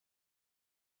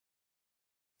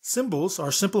Symbols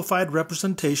are simplified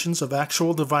representations of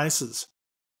actual devices.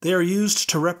 They are used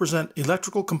to represent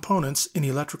electrical components in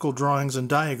electrical drawings and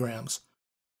diagrams.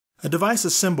 A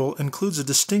device's symbol includes a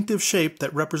distinctive shape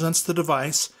that represents the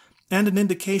device and an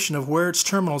indication of where its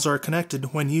terminals are connected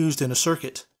when used in a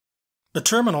circuit. A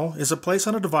terminal is a place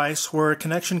on a device where a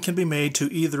connection can be made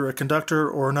to either a conductor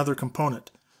or another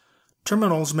component.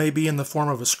 Terminals may be in the form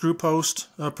of a screw post,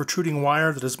 a protruding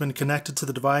wire that has been connected to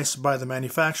the device by the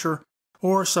manufacturer,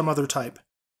 or some other type.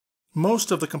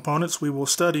 Most of the components we will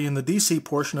study in the DC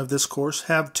portion of this course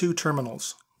have 2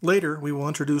 terminals. Later, we will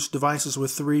introduce devices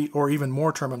with 3 or even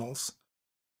more terminals.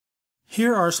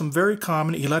 Here are some very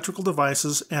common electrical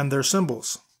devices and their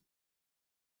symbols.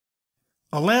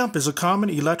 A lamp is a common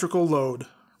electrical load.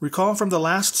 Recall from the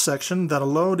last section that a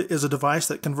load is a device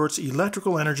that converts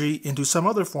electrical energy into some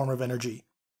other form of energy.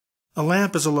 A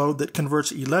lamp is a load that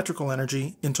converts electrical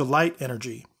energy into light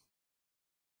energy.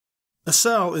 A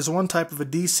cell is one type of a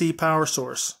DC power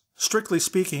source. Strictly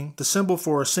speaking, the symbol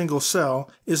for a single cell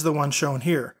is the one shown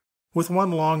here, with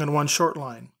one long and one short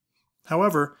line.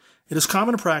 However, it is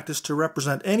common practice to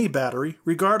represent any battery,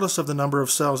 regardless of the number of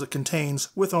cells it contains,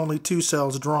 with only 2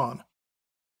 cells drawn.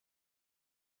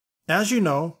 As you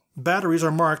know, batteries are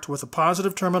marked with a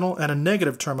positive terminal and a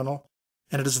negative terminal,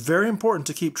 and it is very important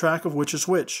to keep track of which is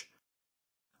which.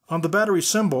 On the battery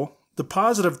symbol, the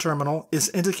positive terminal is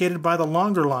indicated by the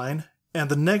longer line and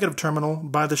the negative terminal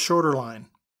by the shorter line.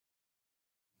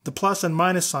 The plus and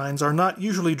minus signs are not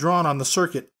usually drawn on the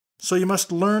circuit, so you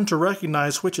must learn to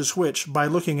recognize which is which by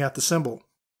looking at the symbol.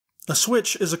 A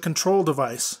switch is a control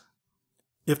device.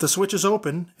 If the switch is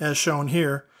open, as shown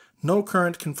here, no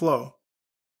current can flow.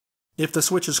 If the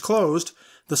switch is closed,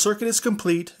 the circuit is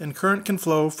complete and current can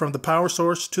flow from the power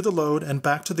source to the load and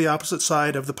back to the opposite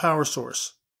side of the power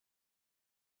source.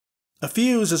 A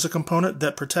fuse is a component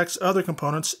that protects other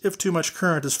components if too much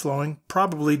current is flowing,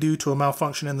 probably due to a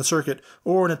malfunction in the circuit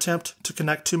or an attempt to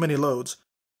connect too many loads.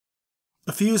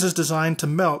 A fuse is designed to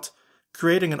melt,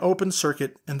 creating an open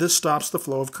circuit, and this stops the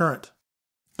flow of current.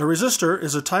 A resistor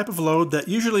is a type of load that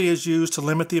usually is used to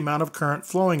limit the amount of current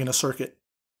flowing in a circuit.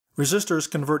 Resistors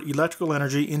convert electrical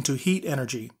energy into heat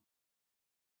energy.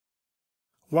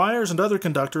 Wires and other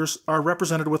conductors are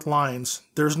represented with lines.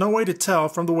 There is no way to tell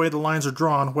from the way the lines are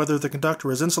drawn whether the conductor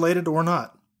is insulated or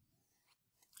not.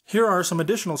 Here are some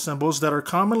additional symbols that are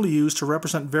commonly used to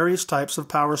represent various types of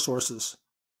power sources.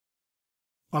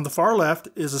 On the far left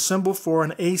is a symbol for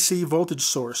an AC voltage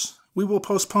source. We will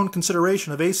postpone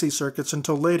consideration of AC circuits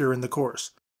until later in the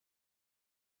course.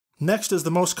 Next is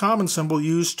the most common symbol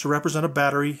used to represent a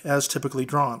battery as typically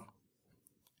drawn.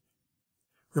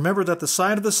 Remember that the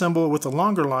side of the symbol with the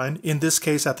longer line, in this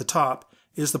case at the top,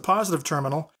 is the positive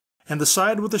terminal, and the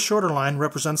side with the shorter line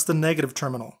represents the negative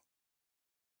terminal.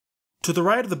 To the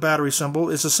right of the battery symbol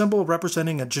is a symbol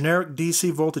representing a generic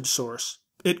DC voltage source.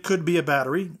 It could be a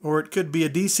battery, or it could be a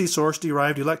DC source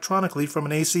derived electronically from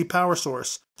an AC power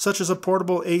source, such as a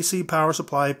portable AC power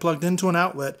supply plugged into an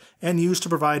outlet and used to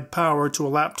provide power to a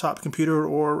laptop computer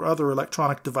or other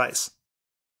electronic device.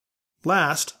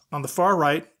 Last, on the far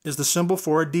right, is the symbol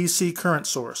for a DC current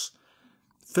source.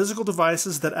 Physical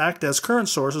devices that act as current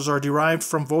sources are derived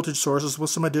from voltage sources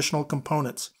with some additional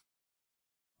components.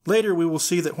 Later we will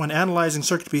see that when analyzing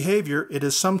circuit behavior, it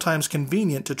is sometimes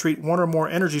convenient to treat one or more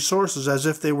energy sources as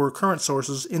if they were current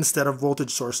sources instead of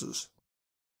voltage sources.